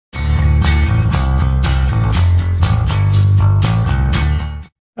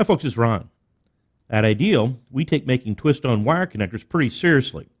Hi folks, it's Ron. At Ideal, we take making twist-on wire connectors pretty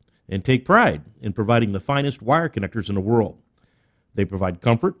seriously and take pride in providing the finest wire connectors in the world. They provide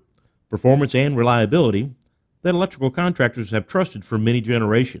comfort, performance, and reliability that electrical contractors have trusted for many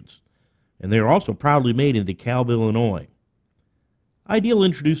generations, and they are also proudly made in DeKalb, Illinois. Ideal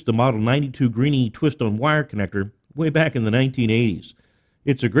introduced the Model 92 Greenie twist-on wire connector way back in the 1980s.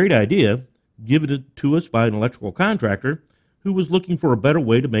 It's a great idea, given to us by an electrical contractor who was looking for a better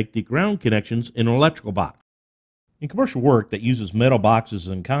way to make the ground connections in an electrical box. In commercial work that uses metal boxes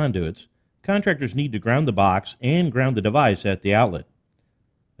and conduits, contractors need to ground the box and ground the device at the outlet.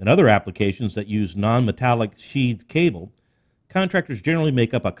 In other applications that use non-metallic sheathed cable, contractors generally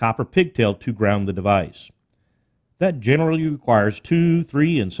make up a copper pigtail to ground the device. That generally requires 2,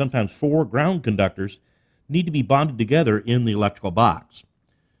 3, and sometimes 4 ground conductors need to be bonded together in the electrical box.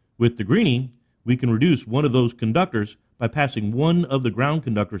 With the Greenie, we can reduce one of those conductors by passing one of the ground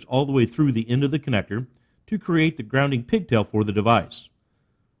conductors all the way through the end of the connector to create the grounding pigtail for the device.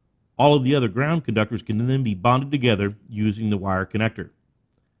 All of the other ground conductors can then be bonded together using the wire connector.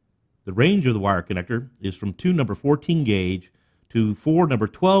 The range of the wire connector is from 2 number 14 gauge to 4 number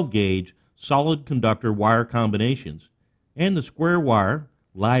 12 gauge solid conductor wire combinations, and the square wire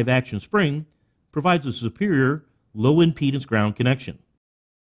live action spring provides a superior low impedance ground connection.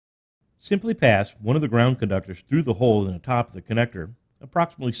 Simply pass one of the ground conductors through the hole in the top of the connector,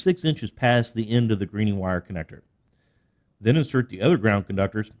 approximately 6 inches past the end of the Greenie wire connector. Then insert the other ground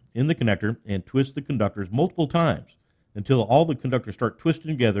conductors in the connector and twist the conductors multiple times until all the conductors start twisting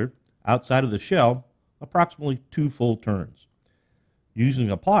together outside of the shell, approximately 2 full turns.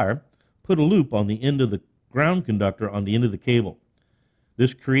 Using a plier, put a loop on the end of the ground conductor on the end of the cable.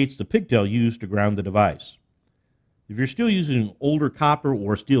 This creates the pigtail used to ground the device. If you're still using older copper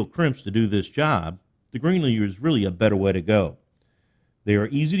or steel crimps to do this job, the Greenie is really a better way to go. They are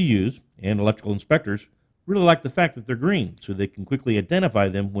easy to use, and electrical inspectors really like the fact that they're green, so they can quickly identify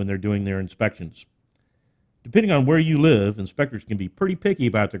them when they're doing their inspections. Depending on where you live, inspectors can be pretty picky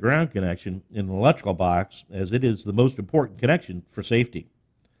about the ground connection in an electrical box, as it is the most important connection for safety.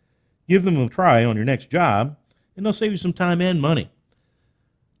 Give them a try on your next job, and they'll save you some time and money.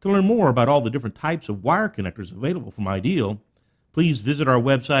 To learn more about all the different types of wire connectors available from Ideal, please visit our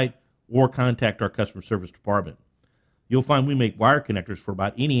website or contact our customer service department. You'll find we make wire connectors for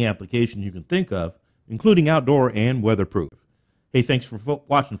about any application you can think of, including outdoor and weatherproof. Hey, thanks for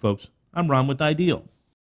watching, folks. I'm Ron with Ideal.